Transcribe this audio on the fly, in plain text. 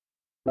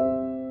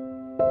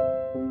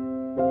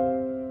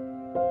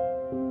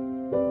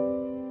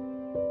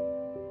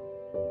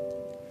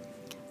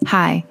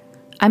Hi,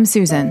 I'm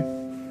Susan.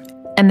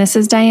 And this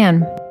is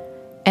Diane.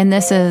 And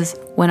this is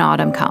When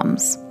Autumn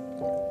Comes.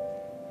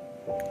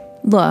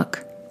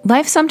 Look,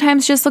 life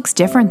sometimes just looks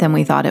different than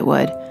we thought it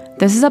would.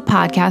 This is a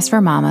podcast for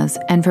mamas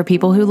and for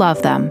people who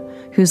love them,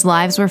 whose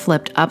lives were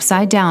flipped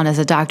upside down as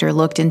a doctor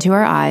looked into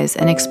our eyes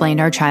and explained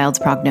our child's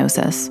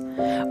prognosis.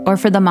 Or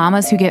for the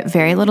mamas who get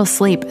very little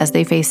sleep as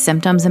they face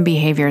symptoms and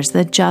behaviors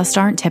that just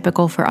aren't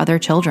typical for other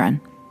children.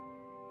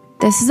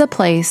 This is a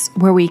place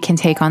where we can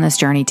take on this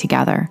journey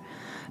together,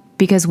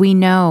 because we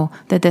know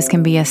that this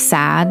can be a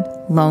sad,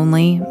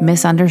 lonely,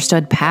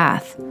 misunderstood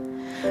path.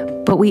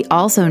 But we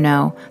also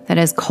know that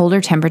as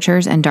colder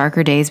temperatures and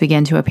darker days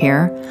begin to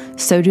appear,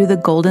 so do the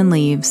golden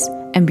leaves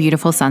and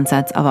beautiful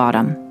sunsets of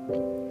autumn.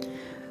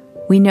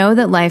 We know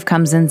that life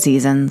comes in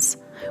seasons.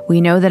 We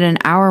know that in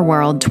our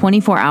world,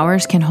 24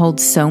 hours can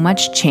hold so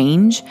much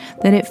change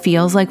that it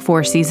feels like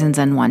 4 seasons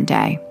in one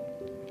day.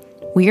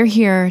 We are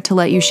here to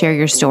let you share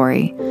your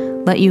story,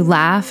 let you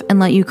laugh and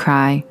let you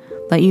cry,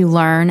 let you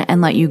learn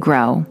and let you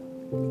grow,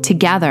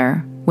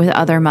 together with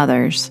other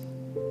mothers,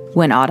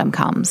 when autumn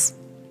comes.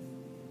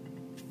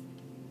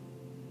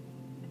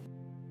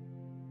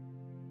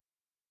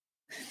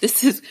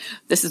 This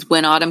is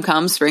When Autumn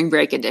Comes, Spring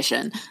Break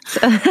Edition.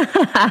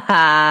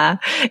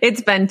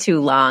 It's been too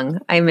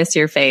long. I miss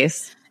your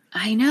face.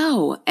 I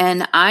know.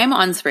 And I'm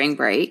on spring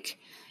break,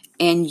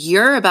 and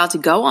you're about to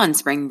go on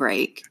spring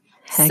break.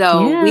 Heck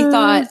so yeah. We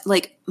thought,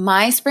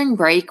 my spring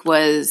break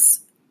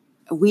was,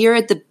 we are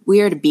at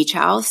a beach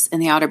house in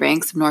the Outer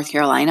Banks of North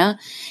Carolina,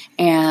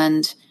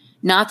 and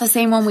not the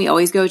same one we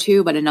always go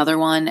to, but another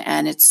one,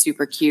 and it's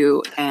super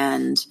cute.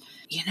 And,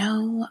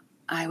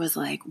 I was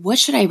like, what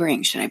should I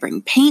bring? Should I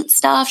bring paint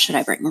stuff? Should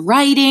I bring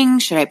writing?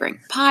 Should I bring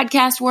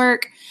podcast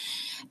work?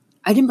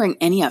 I didn't bring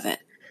any of it.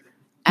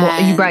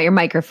 Well, you brought your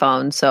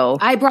microphone, so.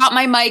 I brought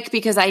my mic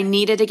because I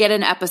needed to get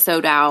an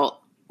episode out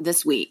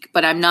this week,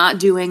 but I'm not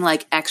doing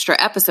extra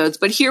episodes,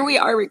 but here we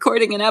are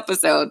recording an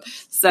episode.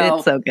 So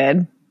it's so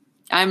good.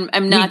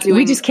 I'm not doing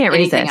we just can't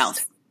anything resist.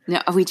 else.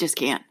 No, we just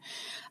can't.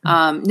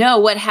 No,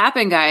 what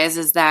happened, guys,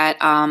 is that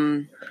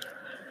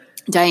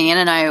Diane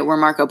and I were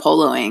Marco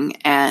Poloing,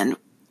 and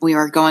we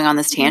were going on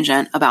this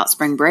tangent about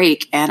spring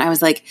break, and I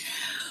was like,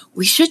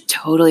 we should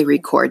totally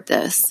record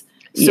this.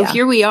 So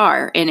Here we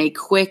are in a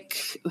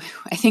quick,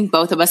 I think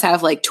both of us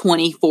have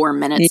 24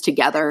 minutes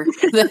together.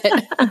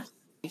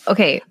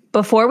 Okay,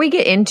 before we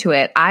get into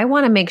it, I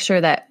want to make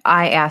sure that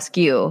I ask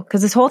you,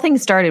 because this whole thing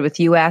started with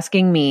you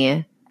asking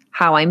me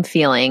how I'm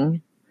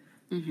feeling,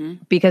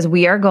 because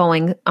we are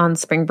going on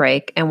spring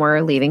break and we're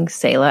leaving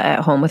Selah at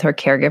home with her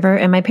caregiver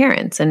and my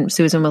parents. And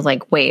Susan was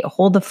like, wait,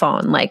 hold the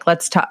phone.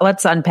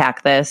 Let's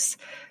unpack this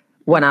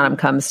When Autumn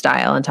Comes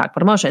style and talk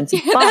about emotions.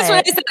 That's what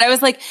I said. I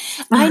was like,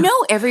 I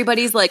know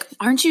everybody's like,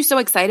 aren't you so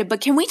excited?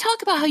 But can we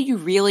talk about how you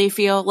really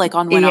feel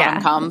on When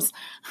Autumn Comes?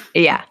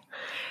 Yeah.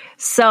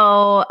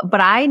 So,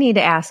 but I need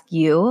to ask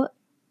you,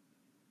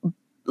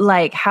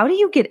 how do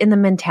you get in the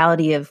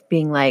mentality of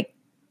being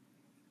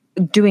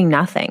doing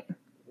nothing?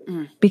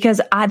 Because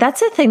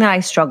that's the thing that I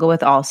struggle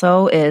with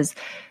also, is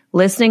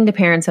listening to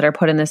parents that are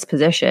put in this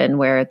position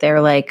where they're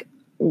like,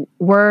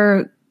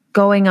 we're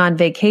going on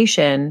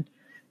vacation,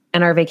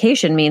 and our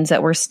vacation means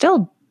that we're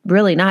still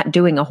really not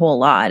doing a whole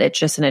lot. It's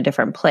just in a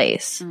different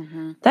place.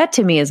 That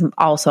to me is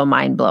also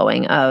mind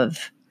blowing. That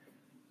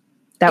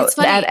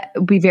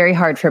would be very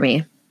hard for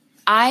me.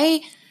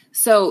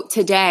 So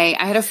today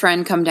I had a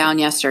friend come down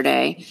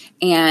yesterday,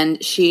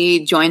 and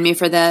she joined me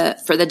for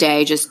the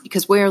day, just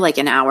because we're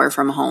an hour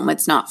from home.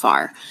 It's not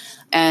far.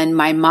 And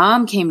my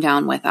mom came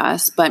down with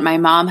us, but my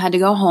mom had to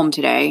go home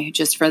today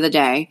just for the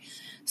day.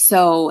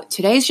 So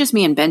today's just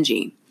me and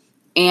Benji,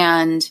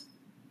 and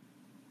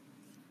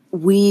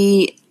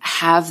we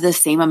have the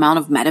same amount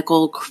of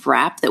medical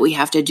crap that we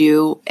have to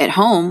do at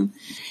home.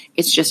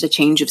 It's just a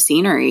change of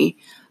scenery.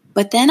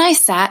 But then I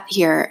sat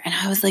here and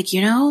I was like,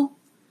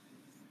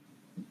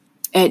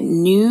 at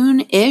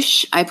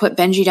noon-ish, I put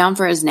Benji down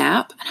for his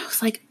nap, and I was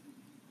like,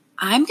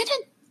 I'm going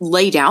to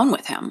lay down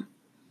with him.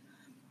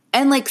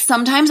 And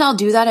sometimes I'll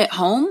do that at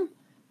home,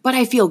 but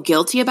I feel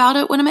guilty about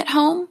it when I'm at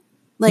home.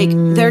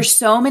 There's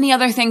so many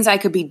other things I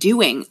could be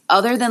doing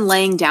other than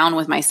laying down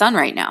with my son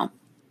right now.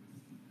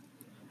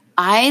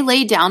 I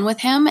laid down with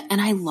him,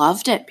 and I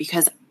loved it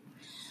because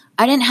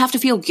I didn't have to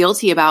feel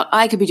guilty about,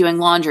 I could be doing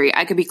laundry,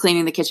 I could be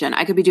cleaning the kitchen,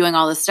 I could be doing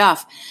all this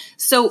stuff.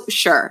 So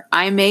sure,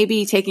 I may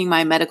be taking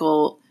my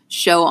medical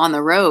show on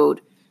the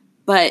road,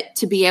 but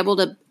to be able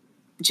to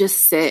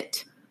just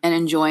sit and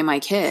enjoy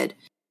my kid.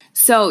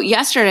 So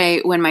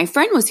yesterday when my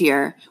friend was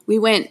here, we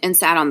went and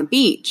sat on the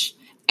beach,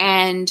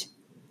 and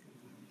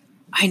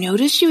I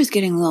noticed she was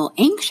getting a little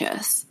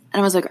anxious, and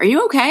I was like, are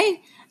you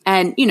okay?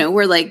 And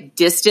we're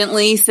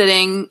distantly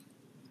sitting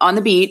on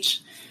the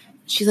beach.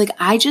 She's like,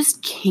 I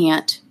just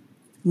can't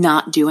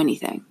not do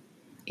anything.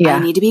 Yeah. I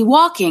need to be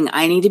walking.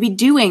 I need to be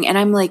doing. And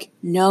I'm like,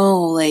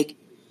 no,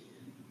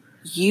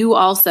 you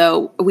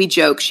also, we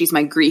joke, she's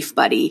my grief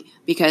buddy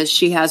because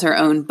she has her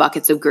own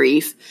buckets of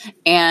grief.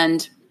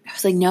 And I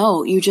was like,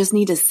 no, you just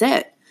need to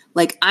sit.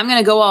 Like, I'm going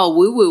to go all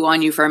woo woo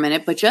on you for a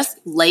minute, but just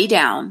lay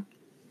down,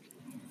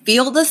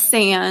 feel the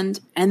sand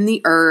and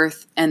the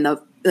earth and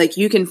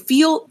you can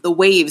feel the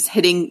waves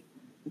hitting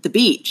the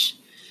beach.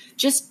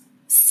 Just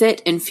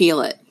sit and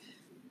feel it.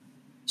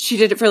 She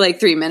did it for like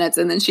 3 minutes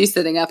and then she's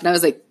sitting up and I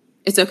was like,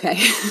 it's okay.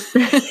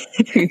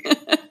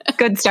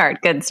 Good start.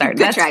 That's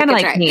kind of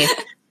like me.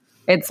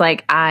 It's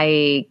like,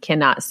 I'm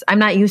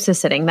not used to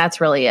sitting. That's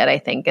really it, I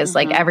think, is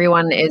like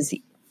everyone is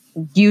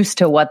used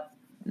to what,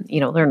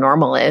 their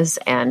normal is.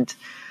 And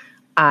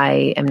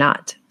I am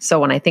not. So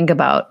when I think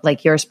about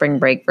like your spring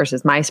break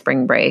versus my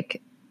spring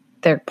break,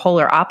 they're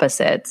polar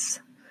opposites.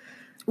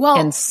 Well,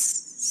 and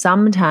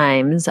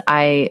sometimes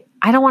I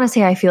don't want to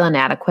say I feel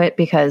inadequate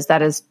because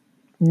that is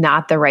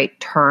not the right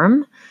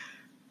term.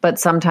 But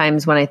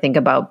sometimes when I think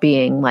about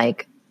being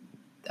like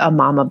a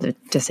mom of a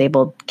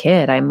disabled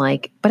kid, I'm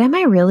like, but am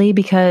I really?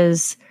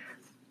 Because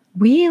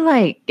we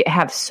like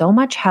have so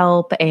much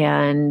help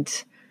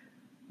and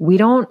we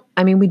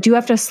do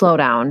have to slow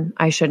down.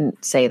 I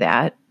shouldn't say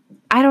that.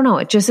 I don't know.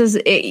 It just is,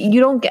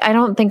 I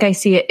don't think I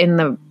see it in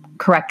the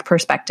correct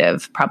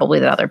perspective, probably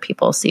that other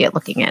people see it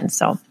looking in.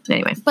 So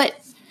anyway. But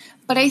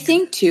I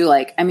think too,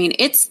 like, I mean,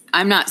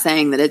 I'm not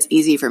saying that it's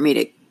easy for me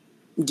to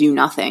do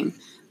nothing,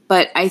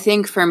 but I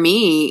think for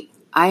me,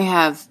 I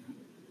have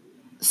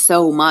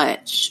so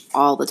much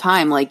all the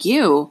time, like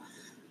you.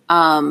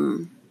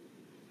 I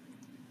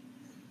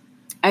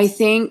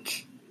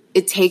think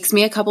it takes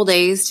me a couple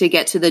days to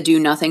get to the do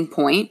nothing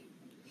point.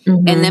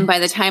 Mm-hmm. And then by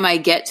the time I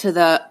get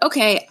to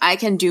okay, I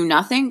can do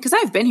nothing, because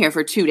I've been here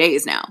for 2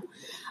 days now.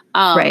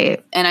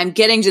 Right. And I'm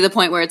getting to the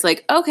point where it's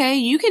like, okay,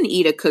 you can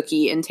eat a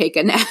cookie and take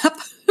a nap.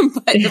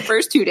 But the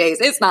first 2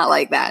 days, it's not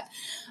like that.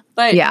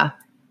 But yeah,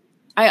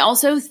 I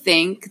also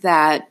think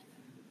that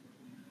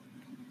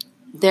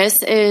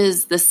this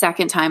is the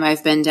second time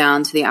I've been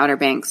down to the Outer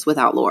Banks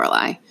without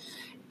Lorelai.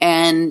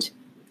 And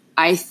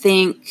I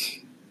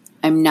think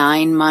I'm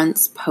 9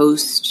 months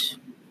post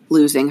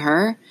losing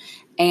her.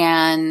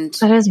 And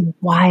that is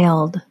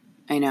wild.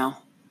 I know.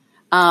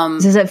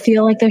 Does it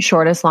feel like the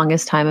shortest,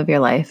 longest time of your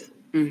life?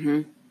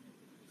 Mm-hmm.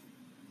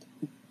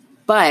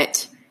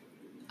 But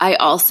I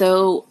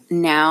also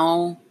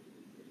now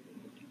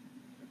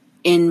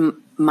in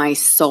my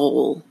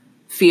soul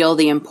feel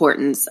the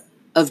importance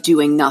of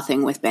doing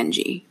nothing with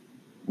Benji.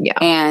 Yeah.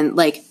 And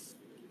like,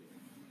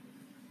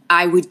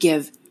 I would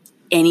give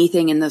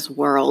anything in this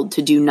world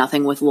to do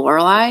nothing with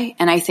Lorelai.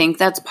 And I think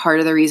that's part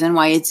of the reason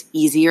why it's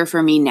easier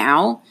for me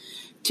now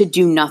to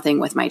do nothing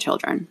with my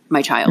child.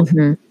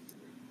 Mm-hmm.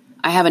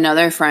 I have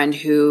another friend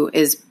who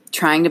is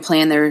trying to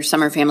plan their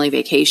summer family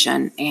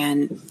vacation,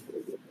 and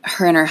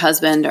her and her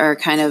husband are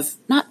kind of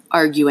not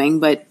arguing,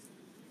 but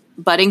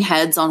butting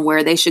heads on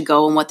where they should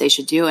go and what they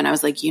should do. And I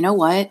was like, you know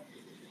what?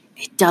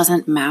 It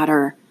doesn't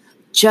matter.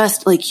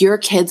 Just like, your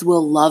kids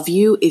will love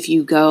you if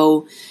you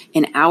go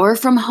an hour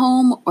from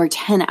home or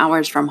 10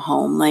 hours from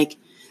home. Like,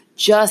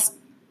 just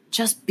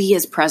be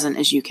as present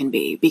as you can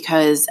be,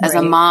 because as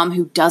a mom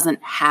who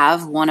doesn't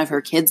have one of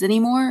her kids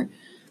anymore,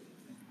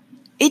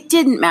 it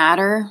didn't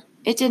matter.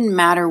 It didn't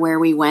matter where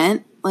we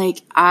went.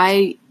 Like,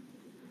 I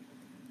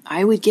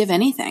would give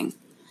anything.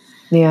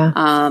 Yeah.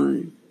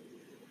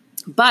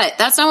 But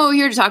that's not what we're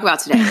here to talk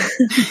about today.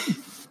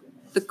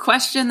 The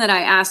question that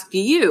I asked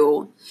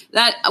you,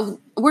 that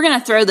we're going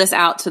to throw this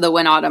out to the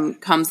When Autumn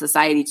Comes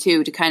Society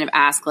too, to kind of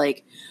ask,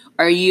 like,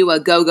 are you a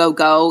go, go,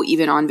 go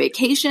even on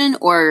vacation,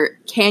 or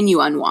can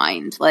you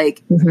unwind?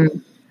 Like, mm-hmm.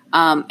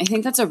 I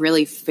think that's a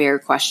really fair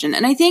question.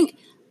 And I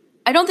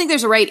don't think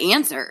there's a right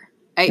answer.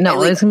 It's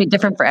going to be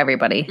different for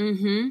everybody.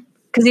 Mm-hmm.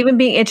 Because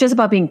it's just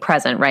about being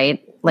present,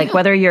 right? Like,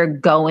 whether you're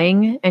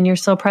going and you're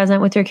still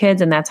present with your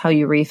kids and that's how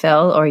you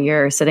refill, or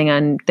you're sitting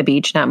on the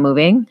beach not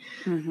moving.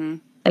 Mm-hmm.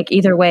 Like,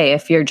 either way,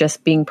 if you're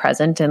just being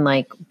present and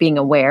like being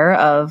aware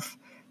of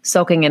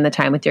soaking in the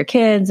time with your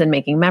kids and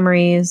making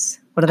memories.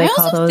 What do they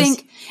call those? I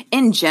think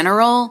in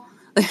general,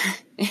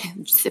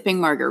 sipping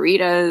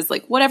margaritas,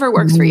 like whatever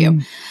works for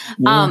you.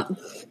 Yeah.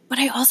 But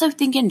I also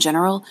think in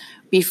general,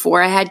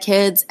 before I had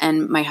kids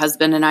and my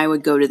husband and I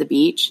would go to the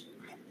beach,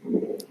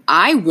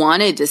 I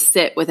wanted to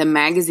sit with a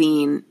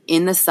magazine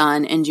in the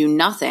sun and do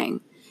nothing.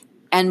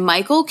 And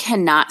Michael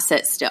cannot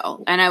sit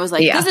still. And I was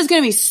like, this is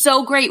going to be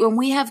so great. When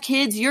we have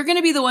kids, you're going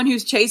to be the one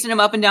who's chasing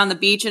him up and down the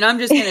beach, and I'm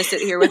just going to sit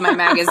here with my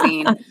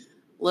magazine.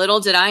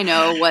 Little did I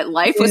know what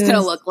life was going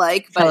to look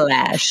like. But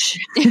Flash.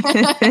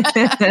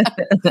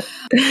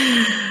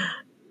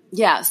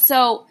 Yeah.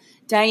 So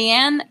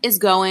Diane is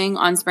going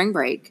on spring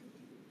break.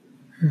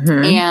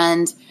 Mm-hmm.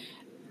 And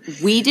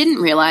we didn't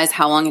realize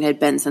how long it had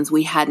been since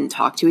we hadn't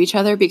talked to each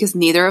other, because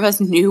neither of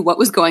us knew what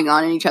was going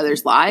on in each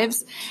other's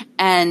lives.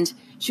 And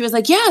she was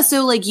like, yeah,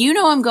 so like,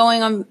 I'm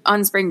going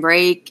on spring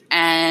break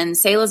and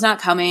Sayla's not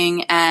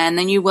coming. And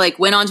then you like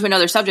went on to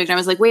another subject. And I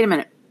was like, wait a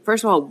minute.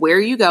 First of all, where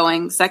are you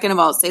going? Second of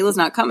all, Sayla's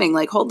not coming.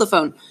 Like, hold the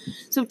phone.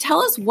 So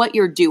tell us what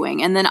you're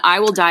doing. And then I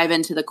will dive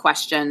into the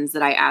questions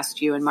that I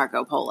asked you in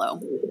Marco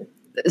Polo.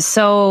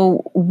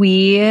 So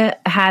we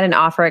had an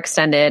offer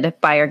extended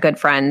by our good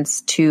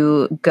friends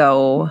to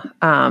go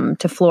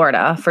to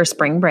Florida for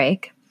spring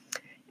break.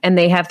 and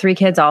they have 3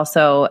 kids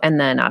also. And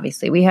then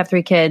obviously we have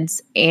 3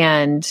 kids,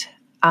 and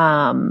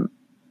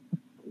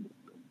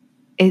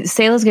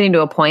Selah's getting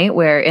to a point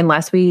where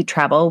unless we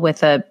travel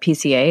with a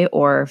PCA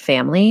or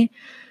family,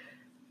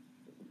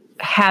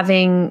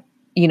 having,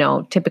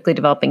 typically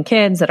developing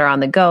kids that are on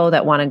the go,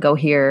 that want to go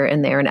here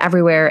and there and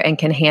everywhere and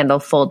can handle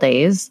full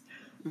days,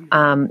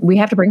 we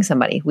have to bring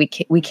somebody. We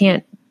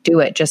can't do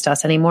it just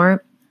us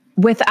anymore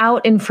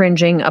without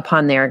infringing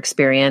upon their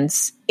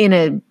experience in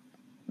a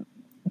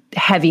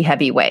heavy,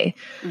 heavy way.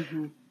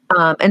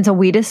 And so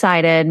we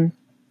decided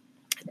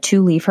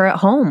to leave her at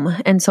home.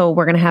 And so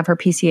we're going to have her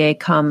PCA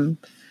come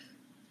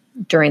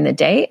during the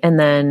day, and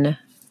then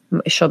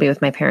she'll be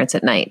with my parents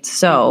at night.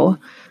 So,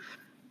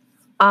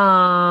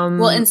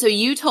 well, and so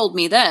you told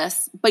me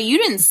this, but you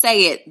didn't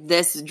say it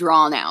this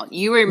drawn out.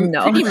 You were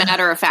pretty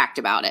matter of fact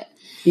about it.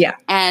 Yeah.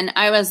 And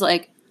I was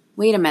like,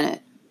 wait a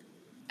minute.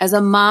 As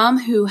a mom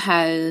who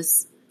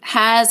has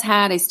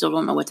had, I still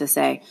don't know what to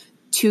say,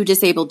 2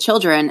 disabled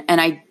children, and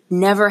I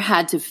never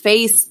had to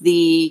face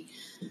the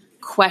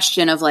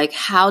question of like,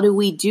 how do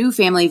we do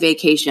family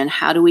vacation?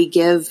 How do we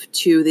give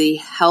to the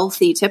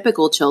healthy,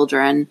 typical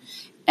children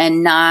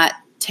and not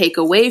take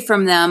away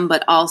from them,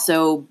 but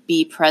also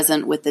be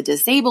present with the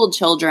disabled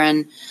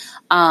children?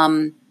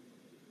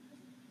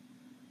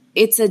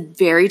 It's a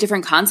very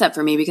different concept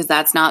for me because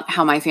that's not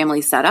how my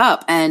family's set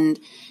up. And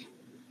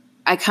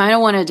I kind of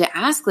wanted to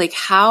ask, like,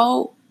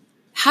 how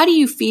do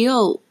you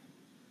feel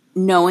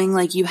knowing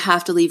like you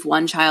have to leave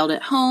one child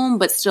at home,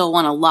 but still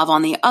want to love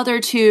on the other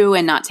 2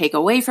 and not take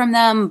away from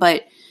them?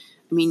 But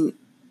I mean,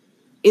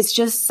 it's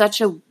just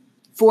such a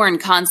foreign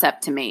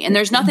concept to me, and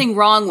there's nothing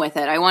wrong with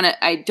it. I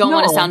don't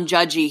want to sound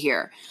judgy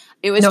here.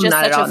 It was just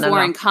such a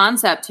foreign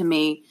concept to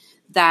me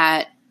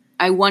that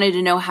I wanted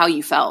to know how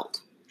you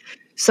felt.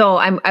 So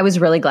I was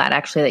really glad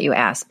actually that you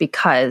asked,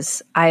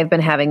 because I've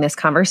been having this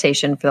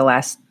conversation for the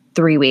last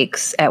 3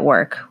 weeks at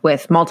work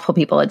with multiple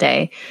people a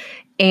day,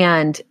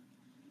 and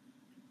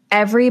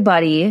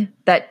everybody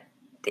that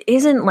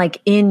isn't like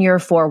in your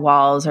 4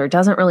 walls or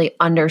doesn't really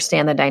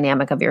understand the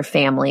dynamic of your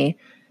family,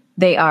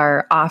 they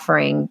are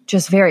offering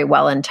just very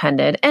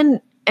well-intended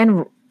and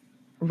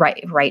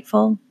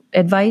rightful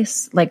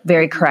advice, like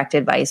very correct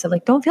advice of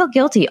like, don't feel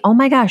guilty. Oh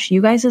my gosh,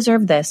 you guys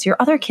deserve this. Your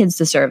other kids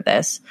deserve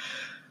this.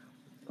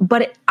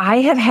 But I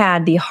have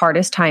had the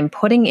hardest time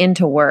putting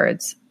into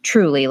words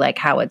truly like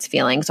how it's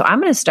feeling. So I'm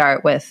going to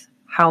start with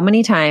how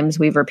many times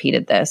we've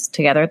repeated this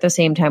together at the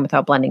same time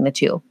without blending the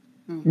 2.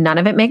 None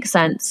of it makes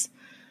sense.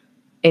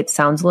 It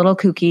sounds a little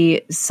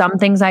kooky. Some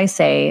things I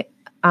say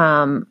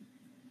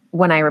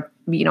when I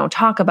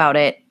talk about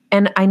it,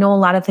 and I know a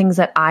lot of things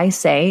that I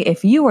say,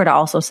 if you were to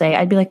also say,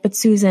 I'd be like, but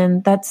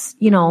Susan, that's,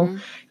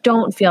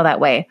 don't feel that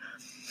way.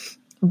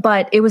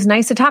 But it was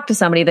nice to talk to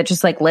somebody that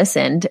just like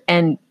listened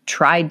and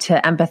tried to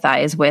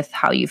empathize with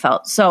how you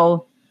felt.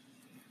 So,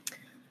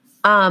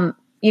 when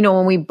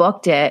we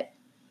booked it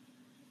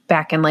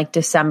back in like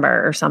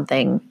December or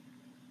something,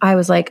 I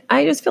was like,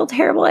 I just feel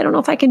terrible. I don't know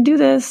if I can do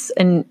this.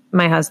 And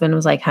my husband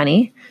was like,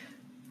 honey,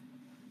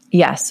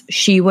 yes,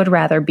 she would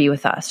rather be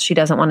with us. She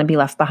doesn't want to be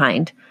left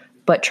behind.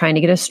 But trying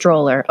to get a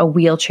stroller, a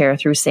wheelchair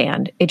through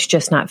sand, it's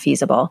just not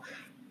feasible.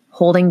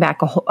 Holding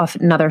back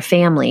another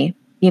family,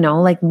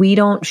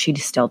 she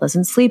still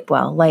doesn't sleep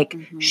well. Like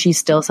she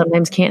still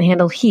sometimes can't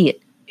handle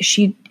heat.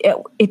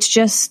 It's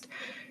just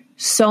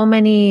so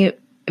many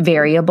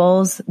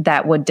variables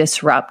that would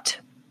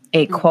disrupt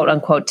a quote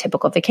unquote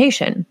typical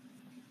vacation.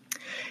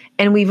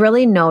 And we've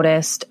really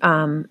noticed,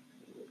 I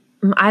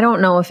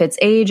don't know if it's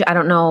age, I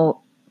don't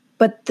know,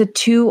 but the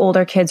 2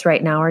 older kids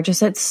right now are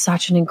just at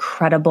such an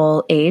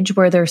incredible age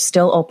where they're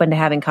still open to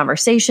having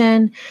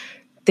conversation.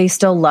 They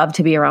still love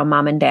to be around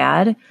mom and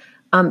dad.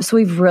 So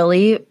we've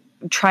really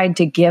tried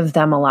to give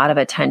them a lot of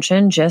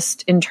attention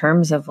just in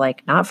terms of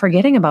like not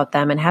forgetting about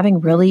them and having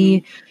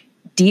really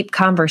deep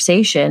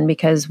conversation,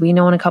 because we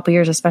know in a couple of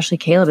years, especially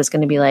Caleb is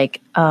going to be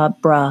like,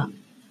 bruh,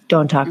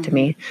 don't talk to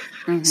me.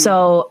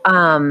 So,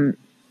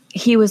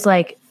 he was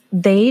like,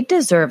 they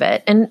deserve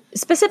it. And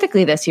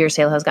specifically this year,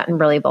 Selah has gotten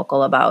really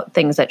vocal about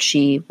things that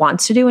she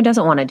wants to do and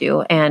doesn't want to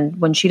do.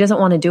 And when she doesn't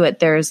want to do it,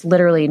 there's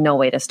literally no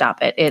way to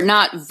stop it.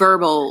 Not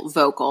verbal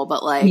vocal,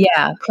 but like...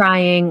 Yeah,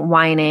 crying,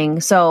 whining.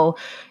 So,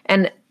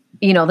 and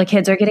the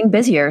kids are getting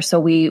busier. So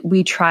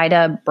we try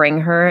to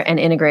bring her and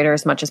integrate her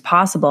as much as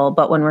possible.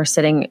 But when we're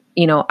sitting,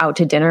 out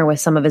to dinner with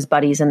some of his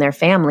buddies and their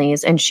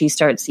families, and she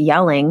starts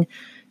yelling,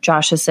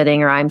 Josh is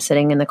sitting or I'm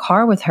sitting in the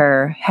car with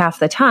her half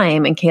the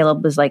time. And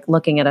Caleb was like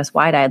looking at us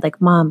wide eyed,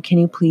 like, Mom, can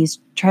you please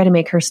try to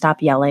make her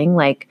stop yelling?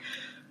 Like,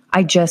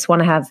 I just want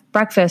to have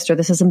breakfast, or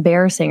this is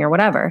embarrassing or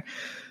whatever.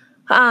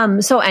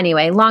 So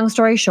anyway, long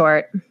story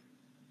short,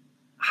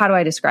 how do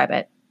I describe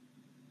it?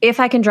 If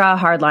I can draw a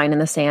hard line in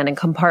the sand and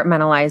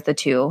compartmentalize the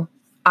 2,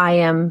 I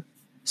am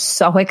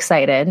so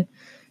excited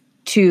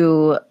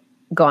to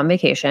go on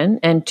vacation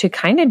and to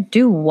kind of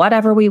do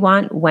whatever we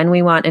want, when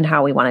we want, and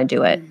how we want to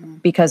do it.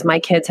 Because my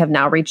kids have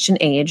now reached an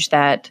age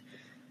that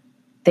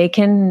they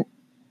can,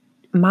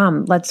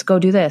 Mom, let's go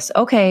do this.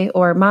 Okay.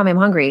 Or Mom, I'm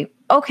hungry.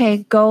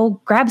 okay,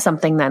 go grab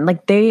something then.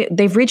 Like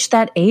they've reached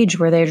that age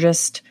where they're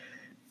just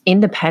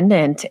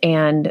independent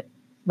and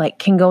like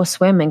can go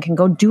swim and can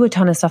go do a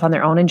ton of stuff on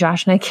their own. And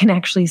Josh and I can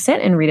actually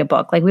sit and read a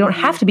book. Like we don't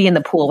have to be in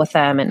the pool with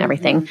them and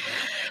everything.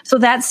 So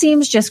that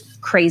seems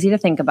just crazy to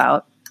think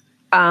about.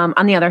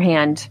 On the other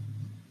hand,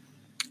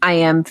 I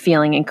am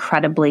feeling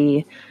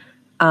incredibly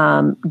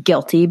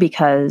guilty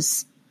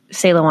because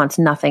Selah wants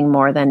nothing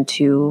more than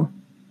to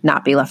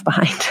not be left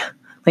behind.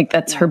 Like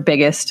that's her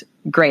biggest,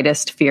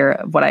 greatest fear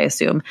of what I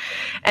assume.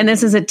 And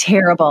this is a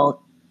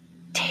terrible,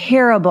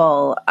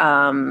 terrible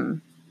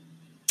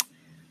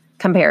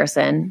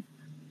comparison,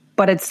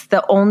 but it's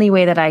the only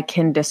way that I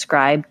can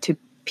describe to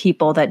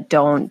people that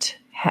aren't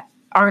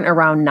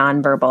around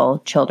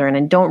nonverbal children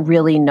and don't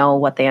really know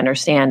what they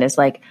understand is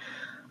like,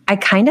 I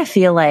kind of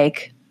feel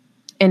like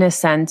in a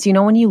sense, you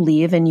know, when you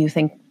leave and you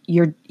think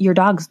your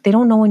dogs, they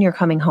don't know when you're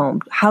coming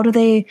home. How do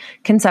they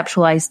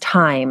conceptualize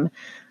time?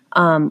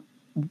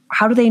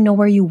 How do they know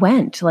where you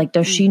went? Like,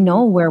 does she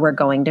know where we're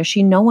going? Does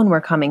she know when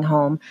we're coming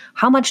home?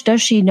 How much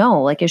does she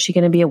know? Like, is she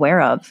going to be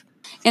aware of?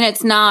 And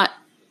it's not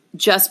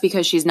just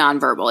because she's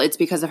nonverbal. It's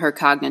because of her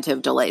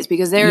cognitive delays,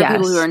 because there are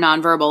people who are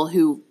nonverbal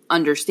who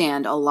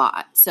understand a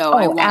lot. So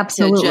I want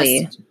to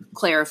just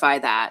clarify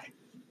that.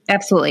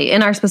 Absolutely.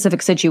 In our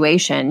specific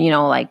situation, you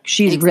know, like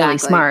she's really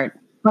smart,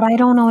 but I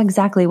don't know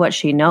exactly what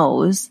she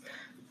knows.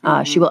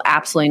 She will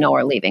absolutely know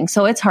we're leaving.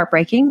 So it's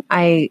heartbreaking.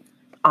 I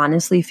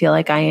honestly feel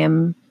like I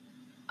am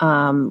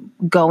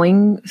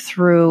going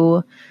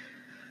through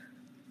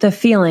the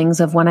feelings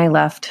of when I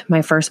left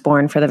my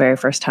firstborn for the very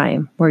first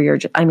time, where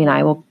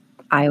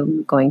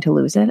I'm going to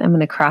lose it. I'm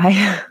going to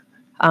cry.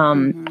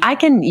 I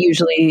can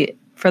usually,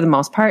 for the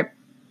most part,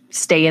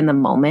 stay in the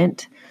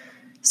moment.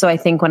 So I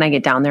think when I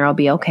get down there, I'll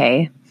be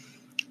okay.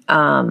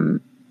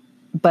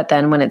 But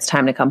then when it's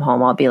time to come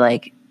home, I'll be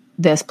like,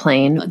 this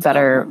plane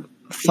better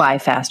fly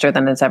faster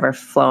than it's ever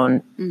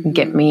flown.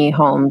 Get me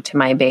home to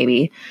my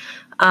baby.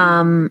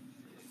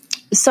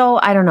 So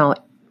I don't know.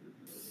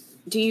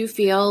 Do you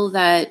feel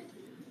that,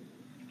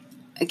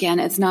 again,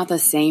 it's not the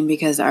same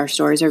because our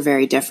stories are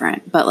very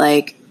different, but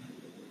like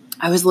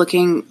I was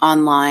looking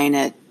online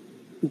at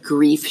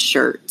grief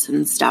shirts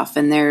and stuff,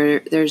 and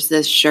there's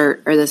this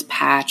shirt or this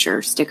patch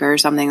or sticker or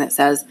something that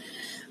says,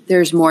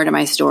 "There's more to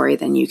my story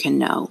than you can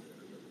know."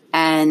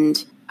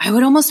 And I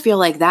would almost feel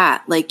like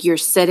that, like you're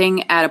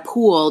sitting at a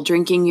pool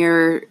drinking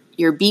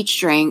your beach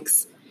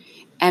drinks,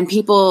 and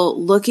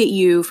people look at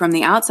you from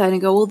the outside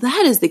and go, well,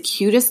 that is the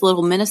cutest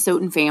little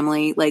Minnesotan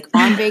family, like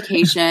on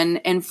vacation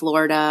in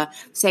Florida,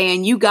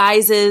 saying you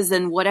guyses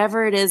and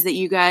whatever it is that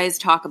you guys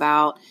talk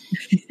about.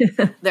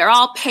 They're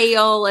all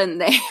pale and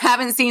they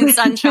haven't seen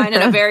sunshine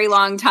in a very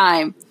long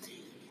time.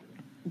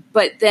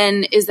 But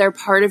then is there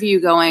part of you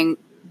going,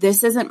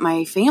 this isn't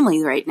my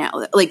family right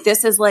now? Like,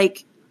 this is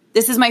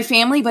my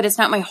family, but it's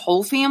not my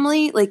whole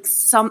family.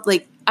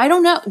 I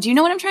don't know. Do you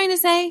know what I'm trying to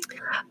say?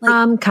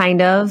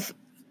 Kind of.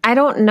 I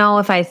don't know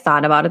if I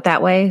thought about it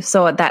that way.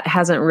 So that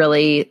hasn't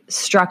really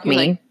struck me,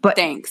 like, but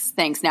thanks.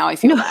 Now I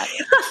feel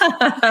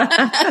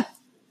that.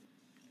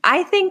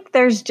 I think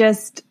there's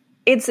just,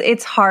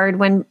 it's hard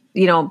when,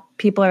 you know,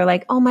 people are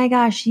like, oh my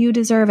gosh, you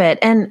deserve it.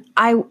 And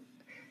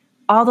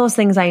all those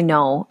things I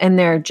know, and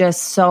they're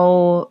just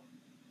so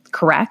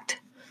correct.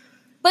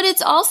 But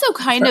it's also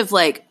kind of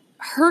like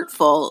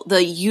hurtful,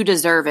 the you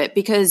deserve it,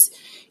 because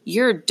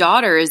your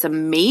daughter is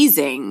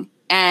amazing.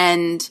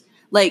 And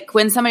like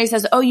when somebody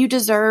says, oh, you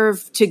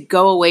deserve to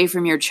go away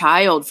from your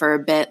child for a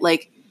bit,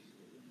 like,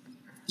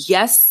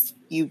 yes,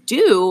 you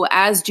do,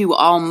 as do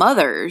all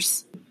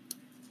mothers.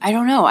 I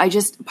don't know.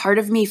 Part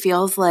of me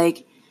feels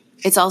like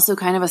it's also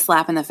kind of a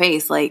slap in the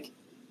face, like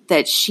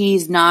that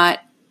she's not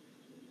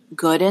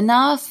good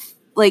enough.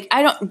 Like,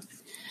 I just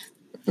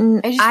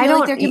feel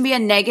like there can be a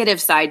negative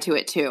side to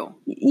it too.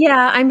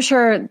 Yeah, I'm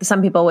sure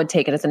some people would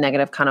take it as a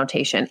negative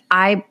connotation.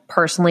 I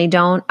personally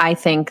don't. I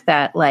think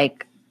that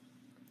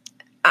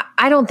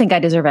I don't think I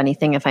deserve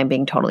anything, if I'm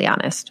being totally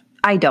honest.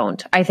 I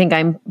don't. I think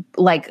I'm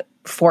like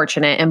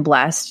fortunate and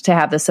blessed to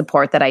have the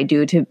support that I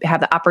do, to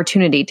have the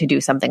opportunity to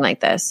do something like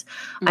this.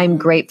 I'm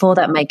grateful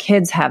that my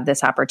kids have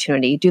this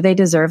opportunity. Do they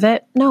deserve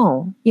it?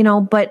 No,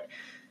 but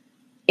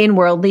in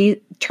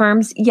worldly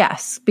terms,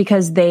 yes,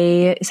 because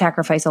they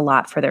sacrifice a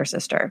lot for their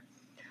sister.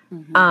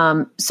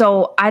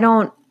 So I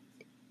don't,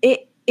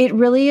 it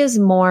really is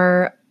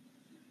more,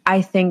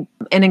 I think,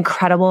 an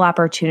incredible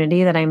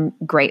opportunity that I'm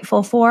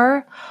grateful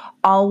for,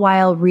 all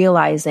while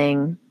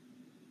realizing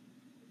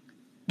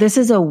this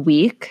is a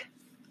week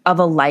of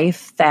a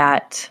life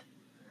that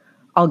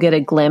I'll get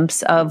a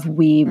glimpse of.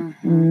 We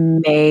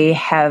may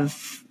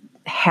have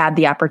had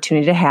the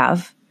opportunity to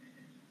have.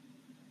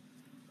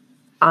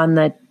 On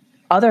the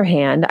other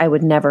hand, I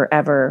would never,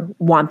 ever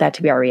want that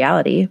to be our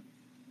reality.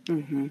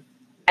 And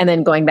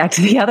then going back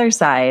to the other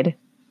side,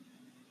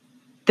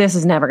 this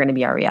is never going to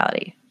be our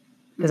reality.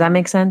 Does that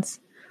make sense?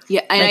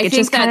 Yeah. And I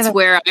think that's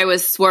where I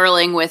was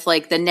swirling with,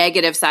 like, the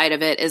negative side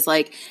of it is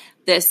like,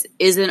 this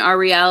isn't our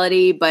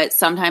reality, but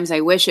sometimes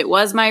I wish it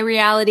was my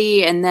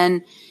reality. And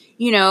then,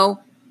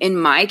 in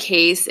my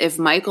case, if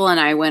Michael and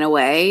I went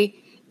away,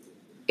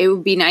 it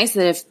would be nice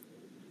that if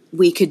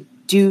we could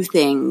do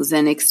things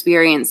and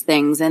experience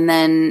things, and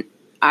then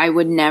I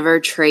would never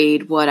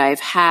trade what I've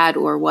had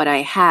or what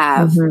I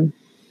have. Mm-hmm.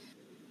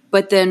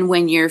 But then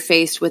when you're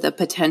faced with a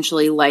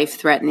potentially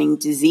life-threatening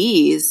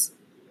disease,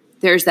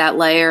 there's that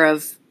layer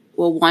of,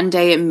 well, one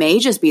day it may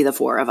just be the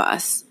four of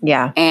us.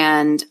 Yeah.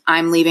 And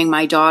I'm leaving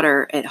my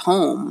daughter at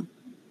home.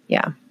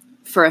 Yeah.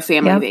 For a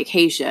family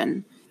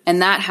vacation.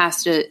 And that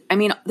has to, I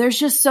mean, there's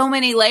just so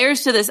many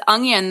layers to this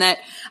onion that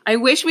I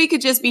wish we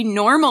could just be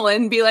normal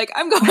and be like,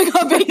 I'm going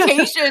on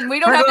vacation. We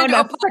don't have to do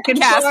a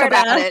podcast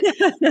about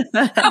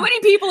it. How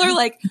many people are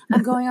like,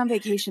 I'm going on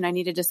vacation. I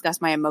need to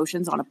discuss my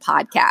emotions on a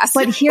podcast.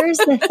 But here's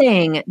the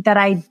thing that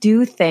I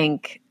do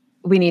think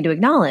we need to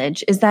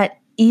acknowledge is that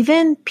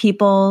even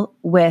people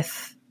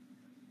with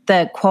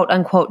the quote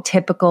unquote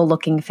typical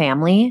looking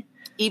family,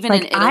 even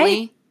in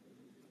Italy.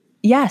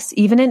 Yes,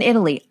 even in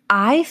Italy,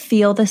 I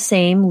feel the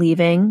same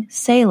leaving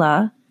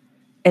Selah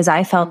as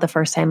I felt the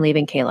first time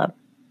leaving Caleb.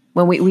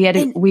 When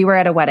we were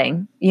at a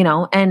wedding,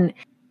 and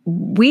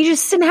we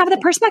just didn't have the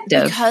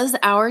perspective. Because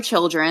our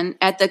children,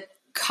 at the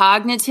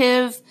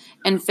cognitive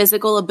and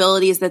physical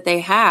abilities that they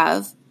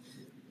have,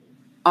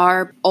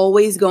 are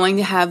always going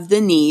to have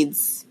the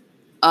needs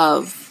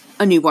of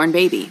a newborn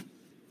baby.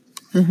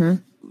 Mm-hmm.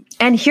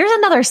 And here's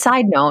another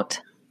side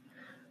note.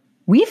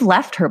 We've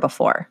left her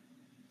before.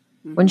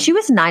 When she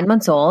was 9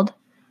 months old,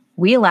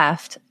 we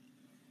left.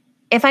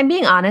 If I'm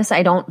being honest,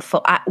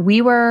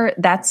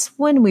 that's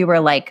when we were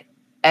like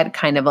at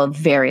kind of a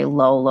very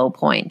low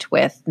point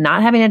with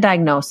not having a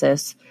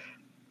diagnosis.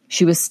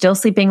 She was still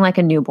sleeping like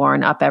a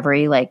newborn up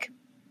every like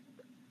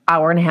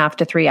hour and a half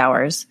to 3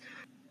 hours.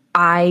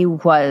 It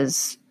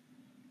was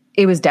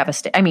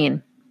devastating. I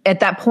mean,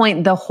 at that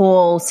point, the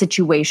whole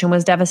situation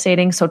was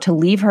devastating. So to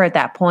leave her at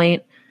that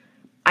point,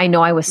 I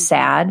know I was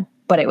sad,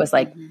 but it was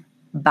like,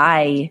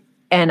 bye.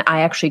 And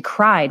I actually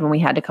cried when we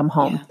had to come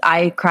home. Yeah.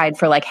 I cried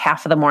for like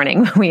half of the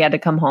morning when we had to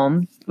come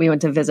home. We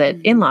went to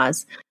visit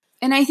in-laws.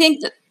 And I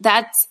think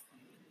that's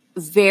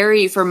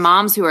for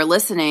moms who are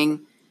listening,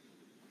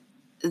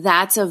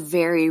 that's a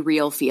very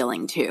real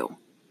feeling too.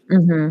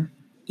 Mm-hmm.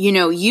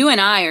 You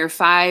and I are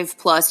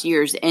 5+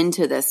 years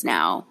into this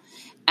now,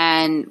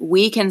 and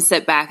we can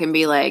sit back and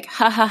be like,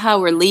 ha ha ha,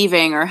 we're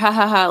leaving, or ha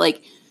ha ha,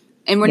 like,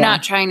 and we're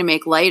not trying to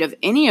make light of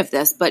any of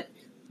this, but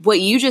what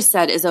you just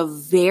said is a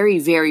very,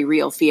 very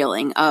real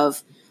feeling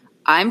of,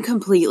 I'm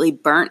completely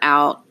burnt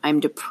out. I'm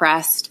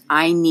depressed.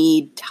 I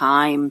need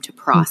time to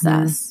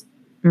process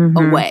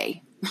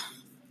away.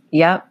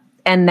 Yep.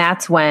 And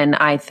that's when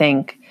I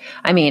think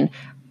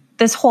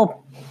the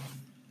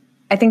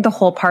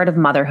whole part of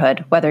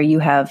motherhood, whether you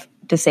have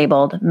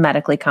disabled,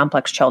 medically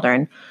complex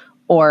children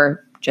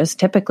or just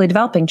typically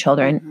developing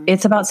children,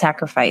 it's about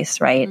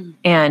sacrifice, right?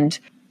 And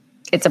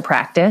it's a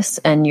practice,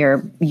 and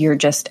you're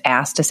just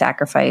asked to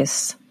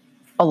sacrifice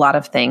a lot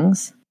of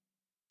things.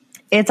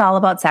 It's all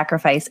about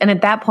sacrifice. And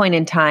at that point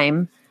in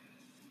time,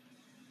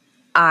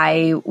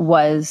 I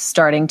was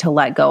starting to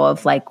let go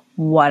of like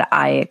what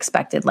I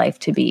expected life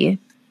to be.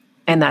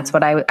 And that's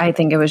what I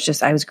think it was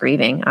just, I was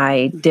grieving.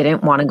 I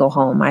didn't want to go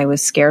home. I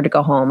was scared to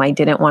go home. I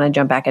didn't want to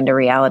jump back into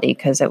reality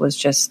because it was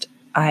just,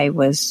 I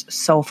was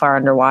so far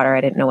underwater.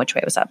 I didn't know which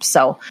way was up.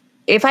 So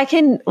if I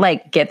can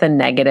like get the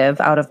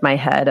negative out of my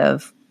head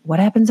of what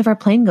happens if our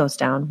plane goes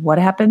down? What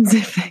happens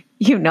if,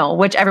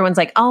 which everyone's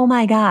like, oh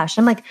my gosh.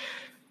 I'm like,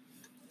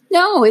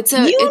 no, it's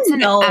an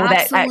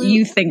that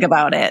you think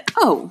about it.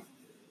 Oh,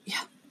 yeah.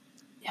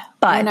 Yeah.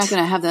 But we're not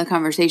going to have that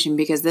conversation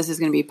because this is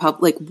going to be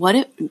public. Like, what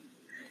if,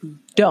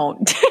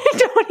 don't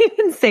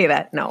even say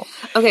that. No.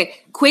 Okay.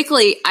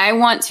 Quickly. I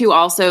want to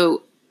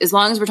also, as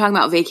long as we're talking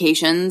about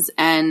vacations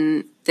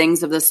and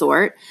things of the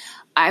sort,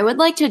 I would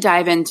like to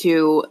dive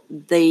into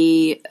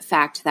the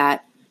fact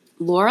that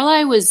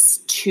Lorelai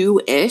was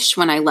 2-ish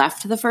when I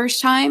left the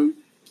first time.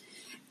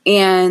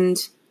 And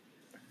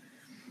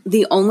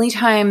the only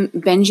time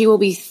Benji will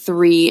be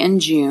 3 in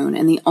June,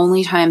 and the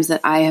only times that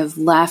I have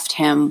left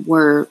him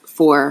were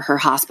for her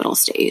hospital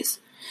stays,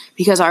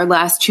 because our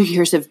last 2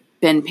 years have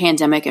been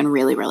pandemic and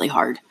really, really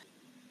hard.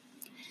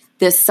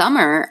 This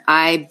summer,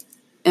 I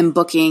am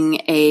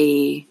booking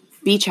a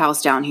beach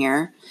house down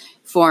here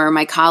for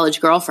my college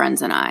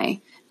girlfriends and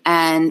I,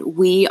 and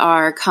we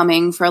are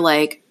coming for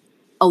like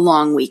a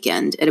long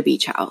weekend at a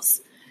beach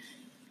house,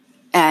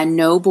 and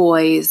no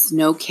boys,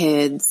 no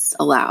kids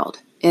allowed.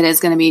 It is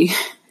going to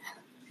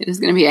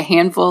be a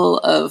handful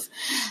of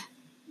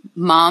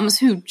moms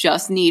who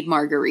just need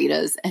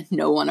margaritas and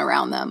no one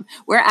around them.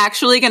 We're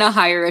actually going to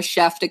hire a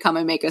chef to come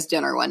and make us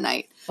dinner one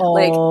night.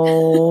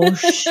 Oh,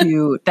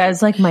 shoot. That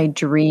is like my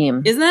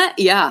dream. Isn't it?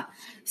 Yeah.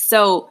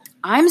 So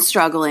I'm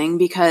struggling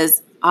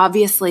because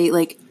obviously,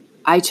 like,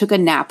 I took a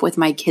nap with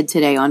my kid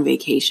today on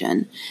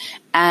vacation,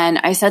 and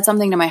I said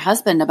something to my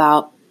husband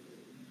about,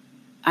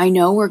 I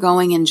know we're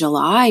going in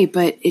July,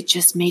 but it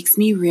just makes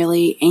me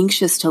really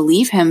anxious to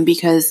leave him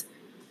because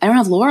I don't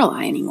have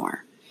Lorelai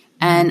anymore.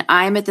 And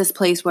I'm at this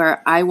place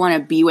where I want to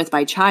be with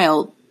my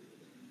child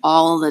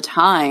all the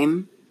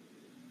time,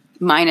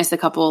 minus a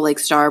couple like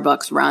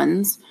Starbucks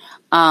runs.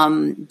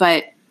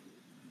 But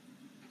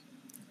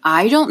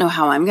I don't know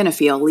how I'm going to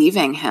feel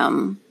leaving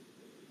him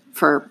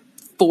for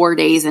 4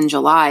 days in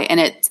July. And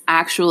it's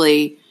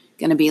actually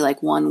going to be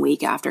like 1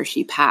 week after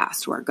she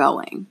passed, we're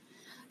going.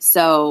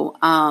 So,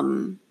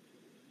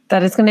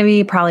 that is going to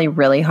be probably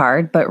really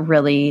hard, but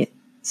really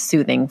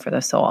soothing for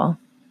the soul.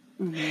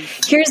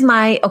 Here's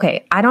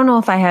okay, I don't know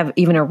if I have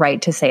even a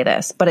right to say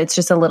this, but it's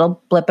just a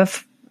little blip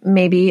of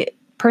maybe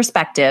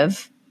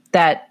perspective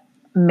that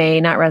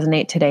may not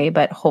resonate today,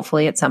 but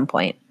hopefully at some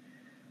point.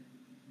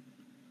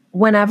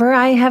 Whenever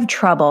I have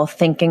trouble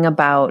thinking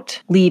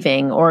about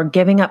leaving or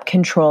giving up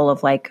control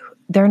of like,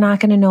 they're not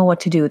going to know what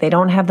to do, they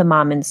don't have the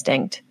mom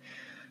instinct,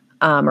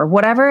 or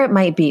whatever it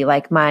might be,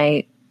 like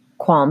my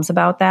qualms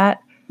about that.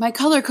 My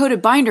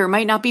color-coded binder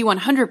might not be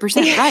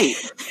 100% right.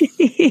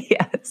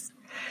 Yes.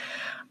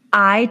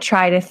 I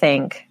try to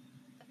think,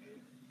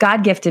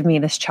 God gifted me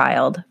this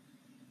child,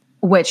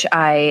 which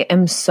I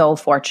am so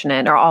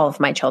fortunate, or all of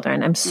my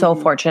children, I'm so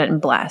fortunate and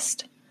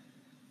blessed.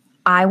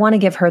 I want to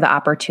give her the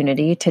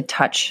opportunity to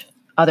touch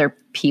other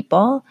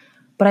people,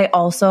 but I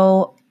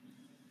also,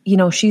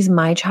 she's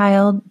my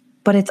child,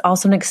 but it's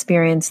also an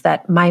experience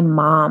that my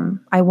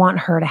mom, I want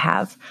her to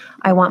have.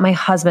 I want my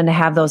husband to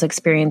have those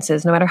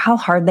experiences, no matter how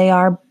hard they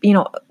are.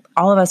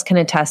 All of us can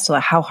attest to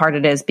how hard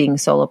it is being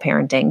solo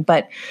parenting,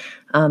 but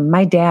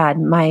my dad,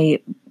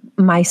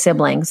 my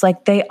siblings,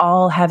 like they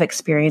all have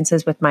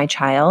experiences with my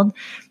child.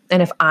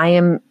 And if I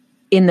am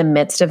in the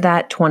midst of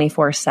that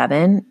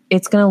 24/7,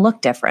 it's going to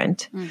look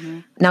different.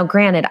 Now,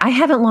 granted, I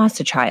haven't lost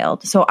a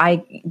child. So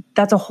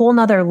that's a whole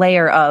nother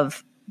layer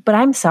of, but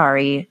I'm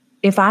sorry,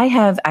 if I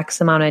have X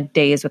amount of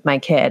days with my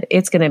kid,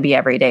 it's going to be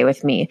every day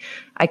with me.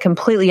 I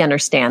completely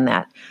understand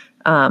that.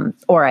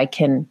 Or I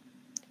can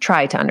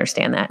try to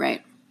understand that.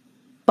 Right.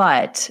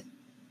 But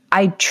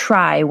I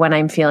try when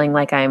I'm feeling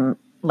like I'm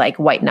like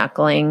white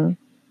knuckling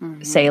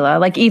Selah,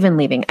 like even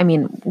leaving. I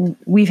mean,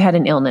 we've had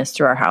an illness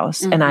through our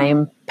house and I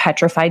am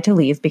petrified to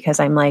leave because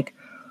I'm like,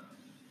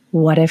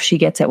 what if she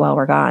gets it while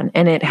we're gone?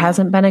 And it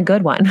hasn't been a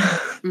good one,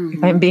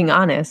 if I'm being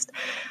honest.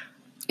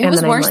 It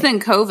was worse than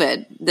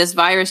COVID. This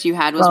virus you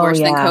had was worse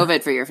than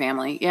COVID for your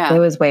family. Yeah. It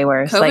was way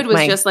worse. COVID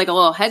was just like a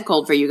little head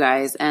cold for you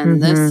guys.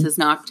 And this has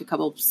knocked a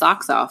couple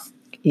socks off.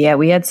 Yeah.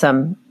 We had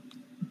some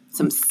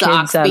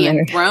socks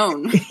being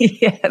thrown.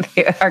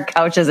 Yeah. Our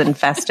couch is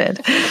infested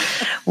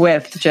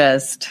with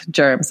just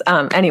germs.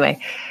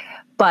 Anyway,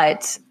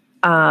 but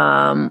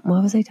what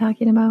was I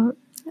talking about?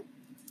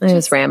 I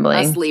was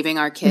rambling. Us leaving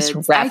our kids.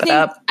 Just wrap it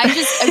up.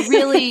 I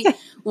really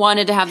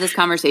wanted to have this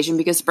conversation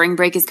because spring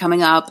break is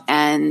coming up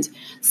and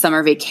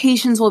summer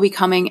vacations will be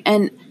coming.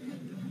 And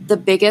the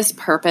biggest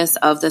purpose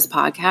of this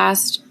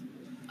podcast,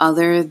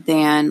 other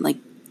than like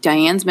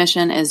Diane's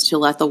mission, is to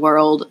let the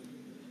world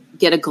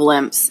get a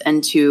glimpse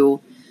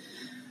into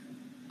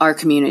our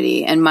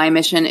community. And my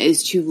mission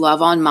is to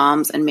love on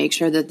moms and make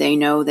sure that they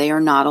know they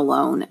are not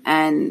alone.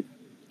 And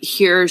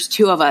here's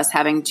two of us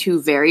having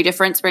two very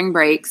different spring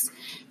breaks,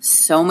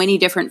 so many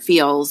different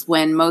feels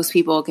when most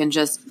people can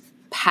just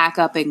pack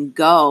up and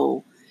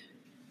go.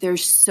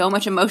 There's so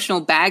much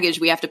emotional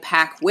baggage we have to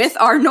pack with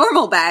our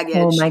normal baggage.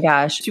 Oh my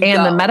gosh.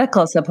 And the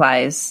medical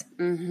supplies.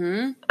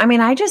 I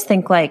mean, I just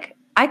think like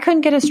I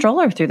couldn't get a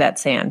stroller through that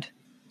sand.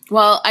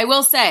 Well, I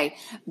will say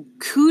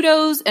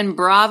kudos and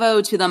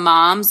bravo to the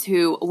moms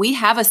who we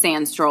have a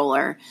sand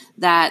stroller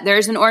that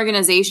there's an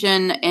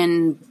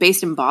organization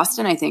based in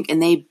Boston, I think,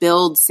 and they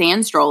build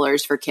sand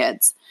strollers for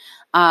kids.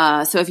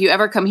 So if you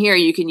ever come here,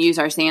 you can use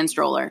our sand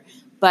stroller,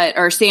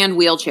 or sand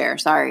wheelchair.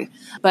 Sorry.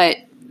 But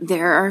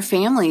there are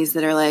families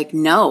that are like,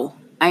 no,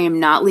 I am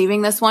not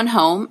leaving this one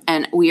home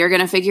and we are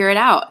going to figure it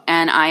out.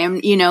 And I am,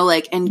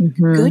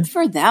 good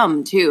for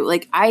them too.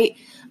 Like I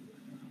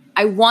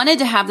wanted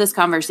to have this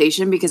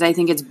conversation because I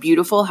think it's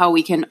beautiful how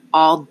we can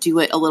all do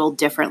it a little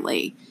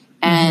differently.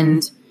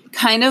 And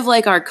kind of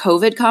like our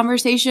COVID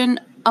conversation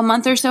a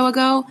month or so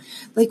ago,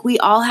 like we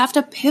all have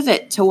to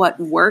pivot to what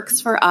works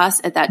for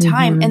us at that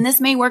time. And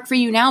this may work for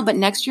you now, but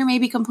next year may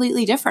be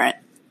completely different.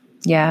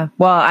 Yeah.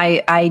 Well,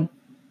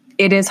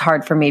 it is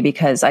hard for me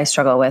because I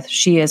struggle with,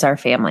 she is our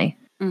family.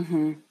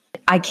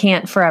 I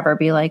can't forever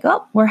be like,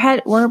 oh,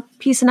 we're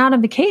peacing out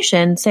on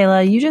vacation.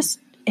 Selah, you just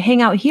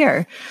hang out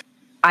here.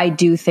 I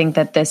do think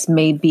that this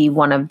may be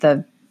one of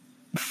the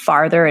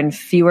farther and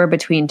fewer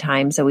between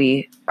times that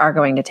we are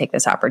going to take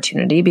this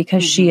opportunity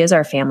because she is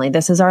our family.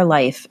 This is our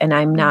life. And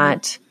I'm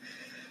not,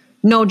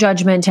 no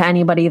judgment to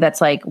anybody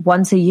that's like,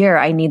 once a year,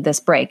 I need this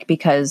break,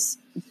 because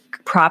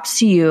props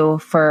to you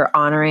for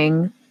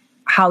honoring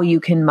how you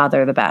can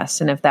mother the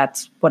best. And if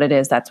that's what it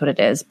is, that's what it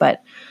is.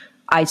 But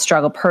I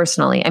struggle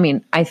personally. I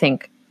mean, I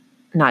think,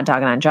 not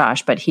dogging on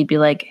Josh, but he'd be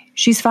like,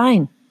 she's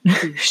fine.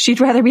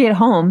 She'd rather be at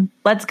home.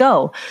 Let's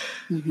go.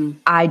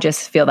 I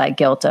just feel that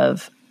guilt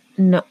of,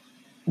 no,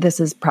 this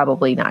is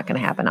probably not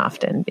going to happen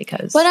often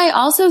because. But I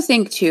also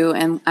think too,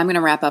 and I'm going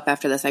to wrap up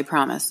after this, I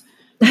promise,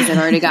 because I've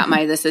already got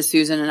my This Is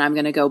Susan and I'm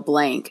going to go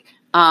blank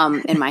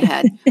in my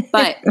head.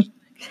 But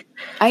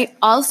I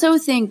also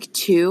think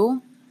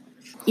too,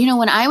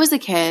 when I was a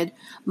kid,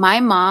 my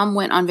mom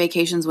went on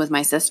vacations with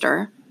my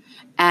sister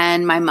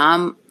and my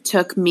mom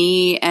took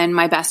me and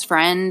my best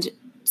friend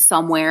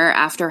somewhere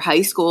after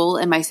high school,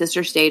 and my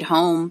sister stayed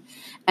home,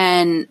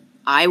 and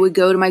I would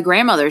go to my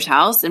grandmother's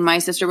house and my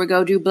sister would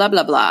go do blah,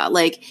 blah, blah.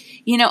 Like,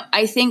 you know,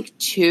 I think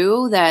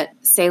too that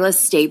Selah's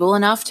stable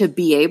enough to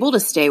be able to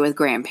stay with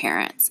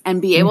grandparents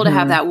and be able to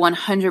have that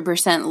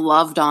 100%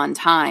 loved on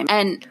time.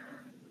 And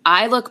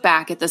I look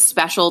back at the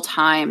special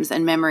times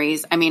and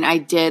memories. I mean, I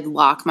did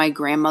lock my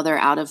grandmother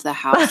out of the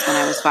house when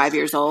I was 5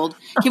 years old.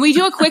 Can we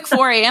do a quick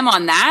 4 a.m.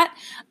 on that?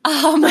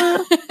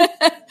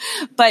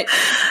 But,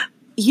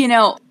 you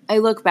know, I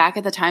look back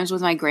at the times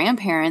with my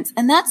grandparents,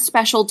 and that's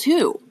special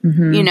too.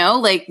 You know,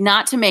 like,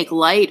 not to make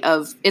light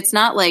of, it's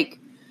not like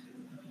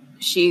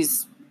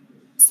she's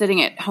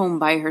sitting at home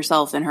by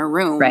herself in her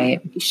room.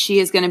 Right. She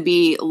is going to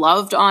be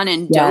loved on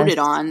and doted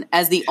on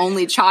as the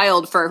only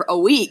child for a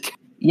week.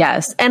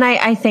 Yes. And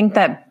I think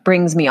that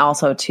brings me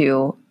also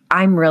to,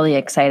 I'm really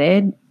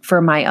excited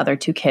for my other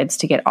 2 kids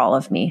to get all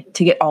of me,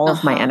 to get all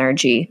of my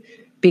energy,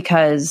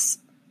 because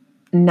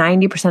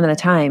 90% of the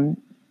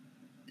time,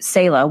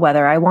 Selah,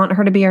 whether I want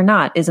her to be or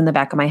not, is in the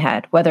back of my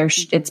head, whether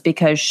it's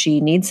because she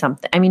needs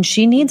something. I mean,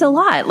 she needs a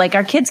lot. Like,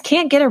 our kids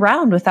can't get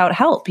around without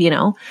help, you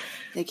know?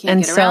 They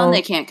can't get around.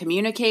 They can't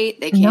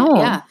communicate. They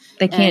can't,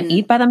 they can't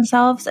eat by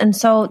themselves. And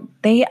so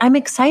I'm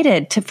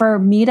excited for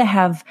me to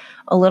have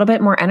a little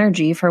bit more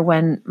energy for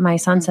when my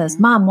son says,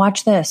 Mom,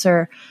 watch this.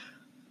 Or,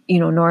 you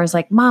know, Nora's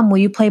like, Mom, will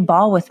you play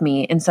ball with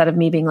me? Instead of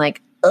me being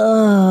like,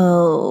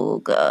 oh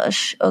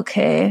gosh,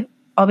 okay.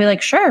 I'll be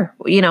like, sure.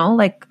 You know,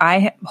 like,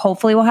 I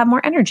hopefully will have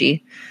more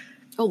energy.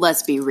 Oh,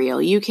 let's be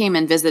real. You came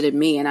and visited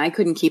me and I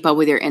couldn't keep up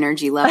with your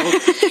energy level.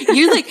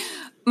 You're like,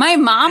 my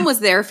mom was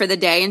there for the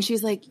day and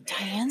she's like,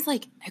 Diane's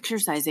like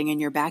exercising in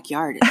your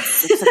backyard at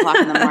 6 o'clock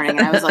in the morning.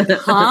 And I was like,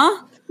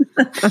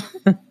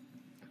 huh?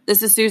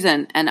 This is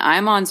Susan and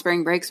I'm on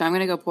spring break. So I'm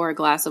going to go pour a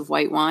glass of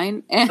white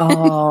wine.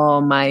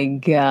 Oh my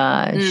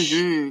gosh.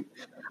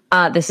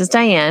 This is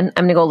Diane.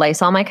 I'm going to go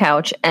Lysol my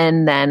couch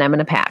and then I'm going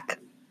to pack.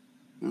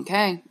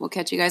 Okay. We'll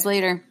catch you guys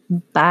later.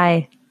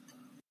 Bye.